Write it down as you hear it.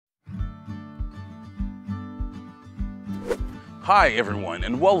Hi everyone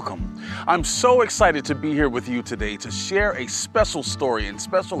and welcome. I'm so excited to be here with you today to share a special story and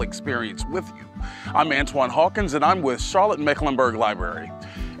special experience with you. I'm Antoine Hawkins and I'm with Charlotte-Mecklenburg Library.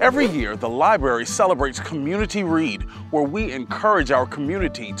 Every year, the library celebrates Community Read, where we encourage our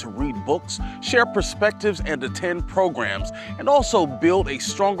community to read books, share perspectives, and attend programs, and also build a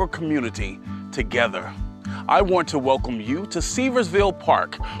stronger community together. I want to welcome you to Seversville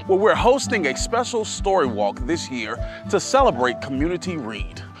Park, where we're hosting a special story walk this year to celebrate Community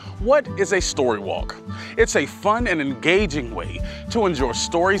Read. What is a story walk? It's a fun and engaging way to enjoy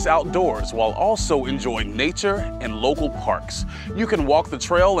stories outdoors while also enjoying nature and local parks. You can walk the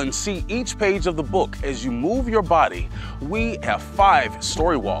trail and see each page of the book as you move your body. We have 5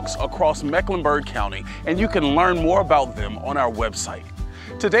 story walks across Mecklenburg County, and you can learn more about them on our website.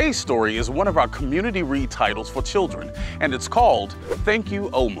 Today's story is one of our Community Read titles for children, and it's called Thank You,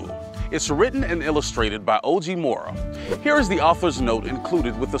 Omu. It's written and illustrated by O.G. Mora. Here is the author's note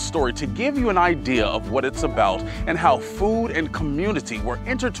included with the story to give you an idea of what it's about and how food and community were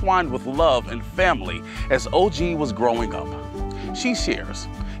intertwined with love and family as O.G. was growing up. She shares,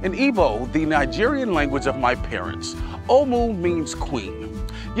 in Igbo, the Nigerian language of my parents, Omu means queen.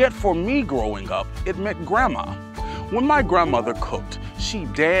 Yet for me growing up, it meant grandma. When my grandmother cooked, she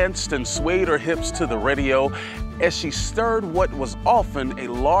danced and swayed her hips to the radio as she stirred what was often a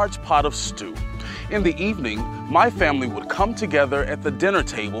large pot of stew. In the evening, my family would come together at the dinner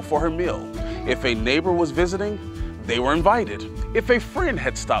table for her meal. If a neighbor was visiting, they were invited. If a friend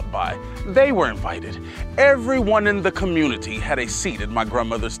had stopped by, they were invited. Everyone in the community had a seat at my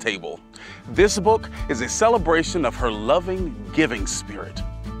grandmother's table. This book is a celebration of her loving, giving spirit.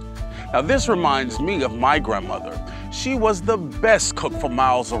 Now this reminds me of my grandmother. She was the best cook for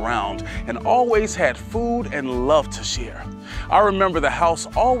miles around and always had food and love to share. I remember the house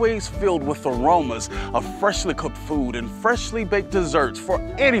always filled with aromas of freshly cooked food and freshly baked desserts for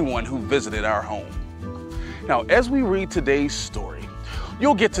anyone who visited our home. Now, as we read today's story,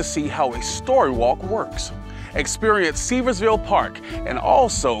 you'll get to see how a story walk works. Experience Seversville Park and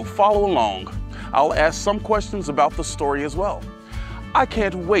also follow along. I'll ask some questions about the story as well. I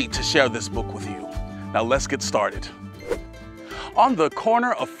can't wait to share this book with you. Now let's get started. On the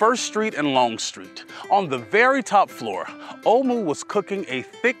corner of First Street and Long Street, on the very top floor, Omu was cooking a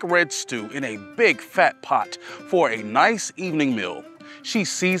thick red stew in a big fat pot for a nice evening meal. She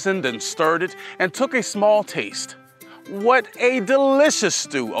seasoned and stirred it and took a small taste. What a delicious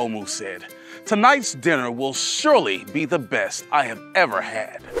stew, Omu said. Tonight's dinner will surely be the best I have ever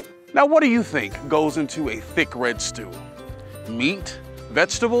had. Now what do you think goes into a thick red stew? Meat?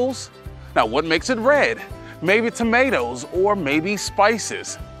 Vegetables? Now what makes it red? Maybe tomatoes or maybe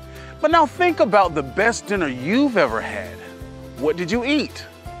spices. But now think about the best dinner you've ever had. What did you eat?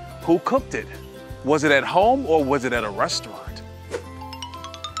 Who cooked it? Was it at home or was it at a restaurant?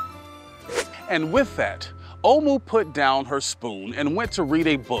 And with that, Omu put down her spoon and went to read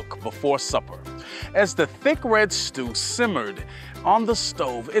a book before supper. As the thick red stew simmered on the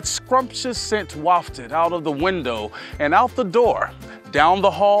stove, its scrumptious scent wafted out of the window and out the door, down the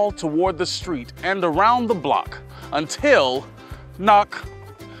hall toward the street and around the block, until, knock,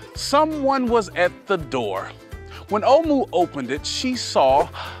 someone was at the door. When Omu opened it, she saw,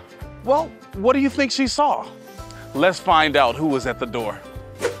 well, what do you think she saw? Let's find out who was at the door.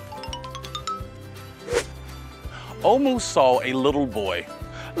 Omu saw a little boy.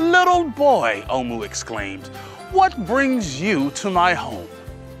 "Little boy," Omu exclaimed, "what brings you to my home?"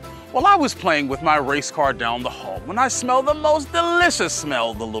 "Well, I was playing with my race car down the hall when I smelled the most delicious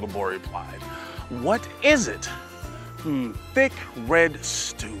smell," the little boy replied. "What is it?" Thick red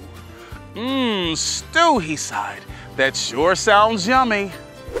stew." Stew," he sighed. "That sure sounds yummy."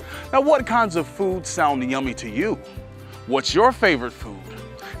 Now, what kinds of food sound yummy to you? What's your favorite food?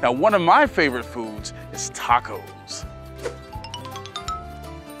 Now, one of my favorite foods is tacos.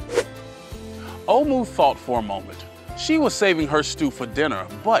 Omu thought for a moment. She was saving her stew for dinner,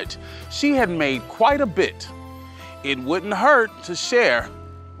 but she had made quite a bit. It wouldn't hurt to share.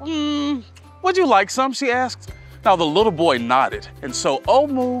 Would you like some?" she asked. Now the little boy nodded, and so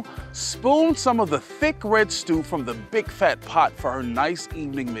Omu spooned some of the thick red stew from the big fat pot for her nice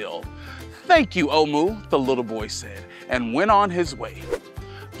evening meal. "Thank you, Omu," the little boy said, and went on his way.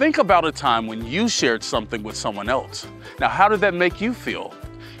 Think about a time when you shared something with someone else. Now, how did that make you feel?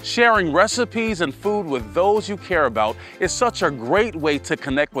 Sharing recipes and food with those you care about is such a great way to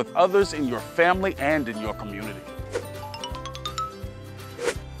connect with others in your family and in your community.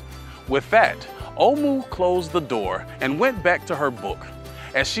 With that, Omu closed the door and went back to her book.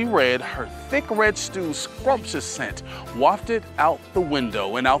 As she read, her thick red stew's scrumptious scent wafted out the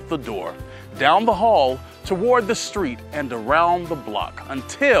window and out the door, down the hall toward the street and around the block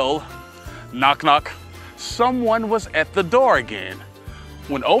until, knock knock, someone was at the door again.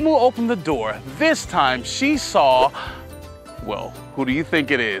 When Omu opened the door, this time she saw, well, who do you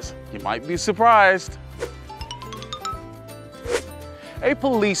think it is? You might be surprised. A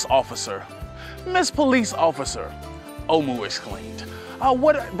police officer. "Miss Police Officer," Omu exclaimed,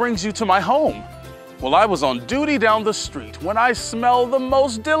 "what brings you to my home?" "Well, I was on duty down the street when I smelled the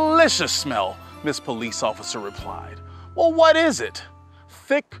most delicious smell," Miss Police Officer replied. "Well, what is it?"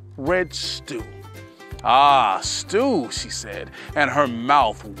 "Thick red stew." "Ah, stew," she said, and her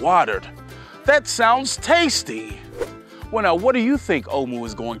mouth watered. "That sounds tasty." "Well, now, what do you think Omu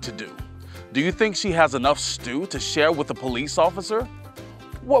is going to do? Do you think she has enough stew to share with the police officer?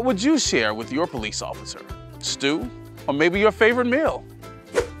 What would you share with your police officer? Stew, or maybe your favorite meal?"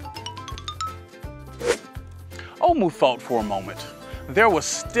 Omu thought for a moment. There was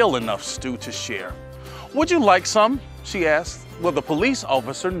still enough stew to share. "Would you like some?" she asked. Well, the police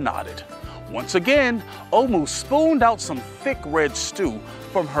officer nodded. Once again, Omu spooned out some thick red stew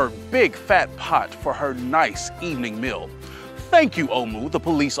from her big fat pot for her nice evening meal. "Thank you, Omu," the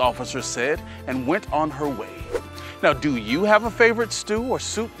police officer said, and went on her way. Now, do you have a favorite stew or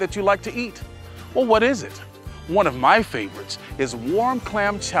soup that you like to eat? Well, what is it? One of my favorites is warm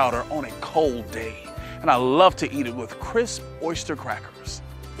clam chowder on a cold day, and I love to eat it with crisp oyster crackers.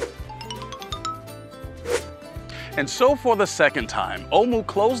 And so for the second time, Omu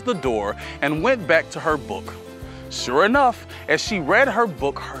closed the door and went back to her book. Sure enough, as she read her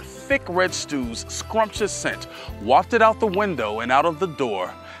book, her thick red stew's scrumptious scent wafted out the window and out of the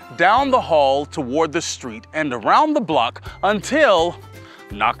door, down the hall toward the street and around the block until,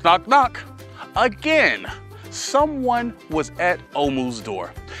 knock, knock, knock, again. Someone was at Omu's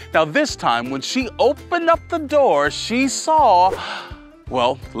door. Now this time, when she opened up the door, she saw,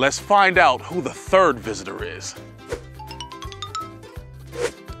 well, let's find out who the third visitor is.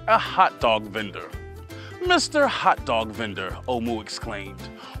 A hot dog vendor. "Mr. Hot Dog Vendor," Omu exclaimed,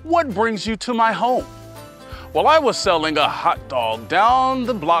 "what brings you to my home?" "Well, I was selling a hot dog down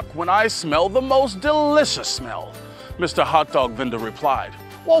the block when I smelled the most delicious smell," Mr. Hot Dog Vendor replied.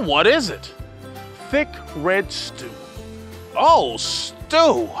 "Well, what is it?" "Thick red stew." "Oh,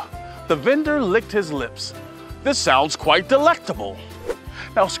 stew!" The vendor licked his lips. "This sounds quite delectable."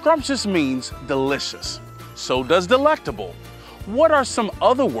 Now, scrumptious means delicious. So does delectable. What are some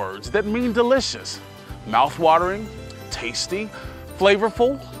other words that mean delicious? Mouth-watering, tasty,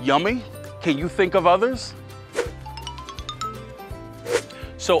 flavorful, yummy. Can you think of others?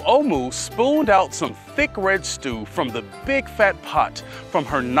 So Omu spooned out some thick red stew from the big fat pot from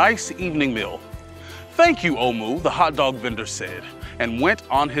her nice evening meal. "Thank you, Omu," the hot dog vendor said, and went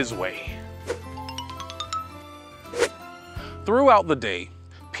on his way. Throughout the day,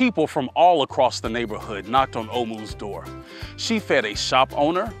 people from all across the neighborhood knocked on Omu's door. She fed a shop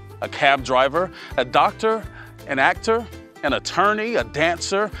owner, a cab driver, a doctor, an actor, an attorney, a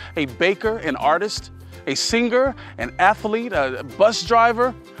dancer, a baker, an artist, a singer, an athlete, a bus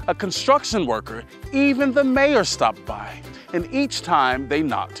driver, a construction worker. Even the mayor stopped by. And each time they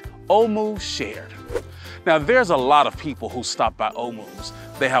knocked, Omu shared. Now, there's a lot of people who stop by Omu's.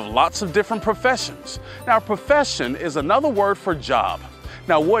 They have lots of different professions. Now, profession is another word for job.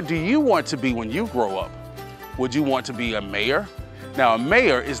 Now, what do you want to be when you grow up? Would you want to be a mayor? Now, a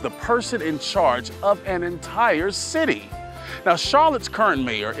mayor is the person in charge of an entire city. Now, Charlotte's current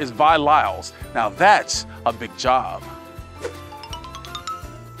mayor is Vi Lyles. Now, that's a big job.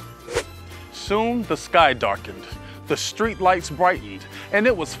 Soon, the sky darkened, the street lights brightened, and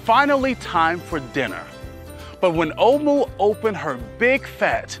it was finally time for dinner. But when Omu opened her big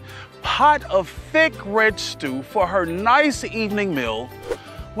fat pot of thick red stew for her nice evening meal,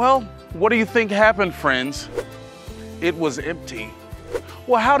 well, what do you think happened, friends? It was empty.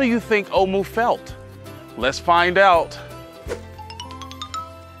 Well, how do you think Omu felt? Let's find out.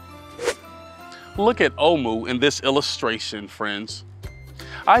 Look at Omu in this illustration, friends.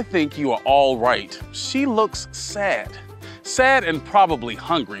 I think you are all right. She looks sad. Sad and probably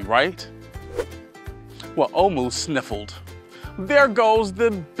hungry, right? Well, Omu sniffled. There goes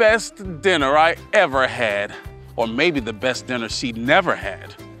the best dinner I ever had. Or maybe the best dinner she'd never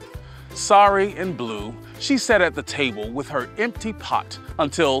had. Sorry and blue, she sat at the table with her empty pot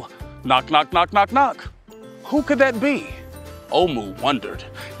until knock, knock, knock, knock, knock. Who could that be? Omu wondered.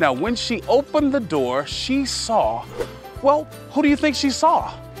 Now, when she opened the door, she saw, well, who do you think she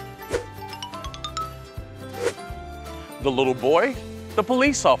saw? The little boy, the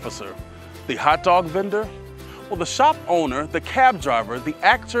police officer, the hot dog vendor, well, the shop owner, the cab driver, the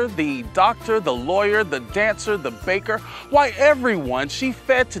actor, the doctor, the lawyer, the dancer, the baker. Why, everyone she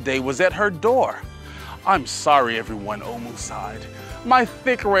fed today was at her door. "I'm sorry everyone," Omu sighed. "My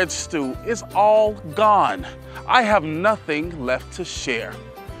thick red stew is all gone. I have nothing left to share."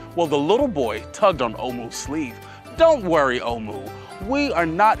 Well, the little boy tugged on Omu's sleeve. "Don't worry, Omu. We are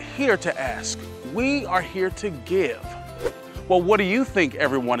not here to ask. We are here to give." Well, what do you think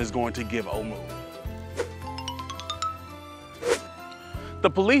everyone is going to give Omu? The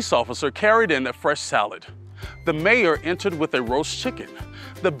police officer carried in a fresh salad. The mayor entered with a roast chicken.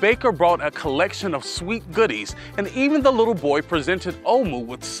 The baker brought a collection of sweet goodies, and even the little boy presented Omu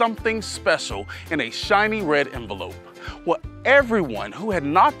with something special in a shiny red envelope. Well, everyone who had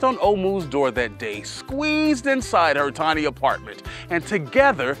knocked on Omu's door that day squeezed inside her tiny apartment, and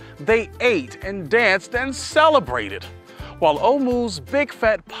together they ate and danced and celebrated. While Omu's big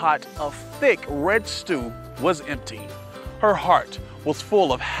fat pot of thick red stew was empty, her heart was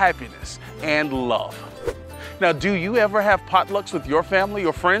full of happiness and love. Now, do you ever have potlucks with your family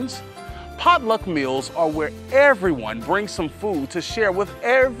or friends? Potluck meals are where everyone brings some food to share with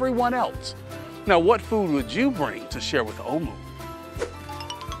everyone else. Now, what food would you bring to share with Omu?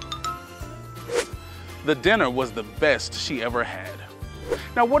 The dinner was the best she ever had.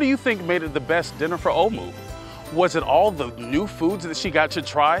 Now, what do you think made it the best dinner for Omu? Was it all the new foods that she got to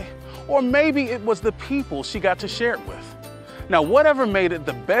try? Or maybe it was the people she got to share it with? Now, whatever made it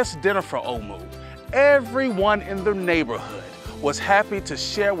the best dinner for Omu, everyone in the neighborhood was happy to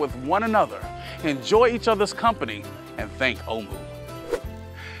share with one another, enjoy each other's company, and thank Omu.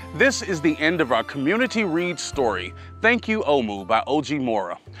 This is the end of our Community Read story, Thank You Omu by O.G.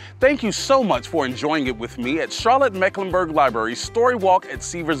 Mora. Thank you so much for enjoying it with me at Charlotte Mecklenburg Library's Story Walk at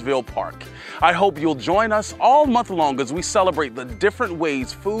Seversville Park. I hope you'll join us all month long as we celebrate the different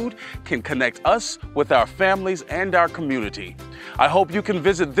ways food can connect us with our families and our community. I hope you can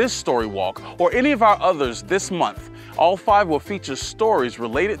visit this Story Walk or any of our others this month. All 5 will feature stories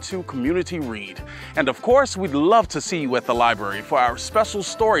related to Community Read. And of course, we'd love to see you at the library for our special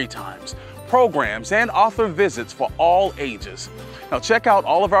story times, programs, and author visits for all ages. Now check out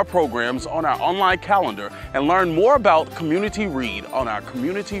all of our programs on our online calendar and learn more about Community Read on our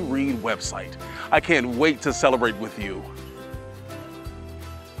Community Read website. I can't wait to celebrate with you.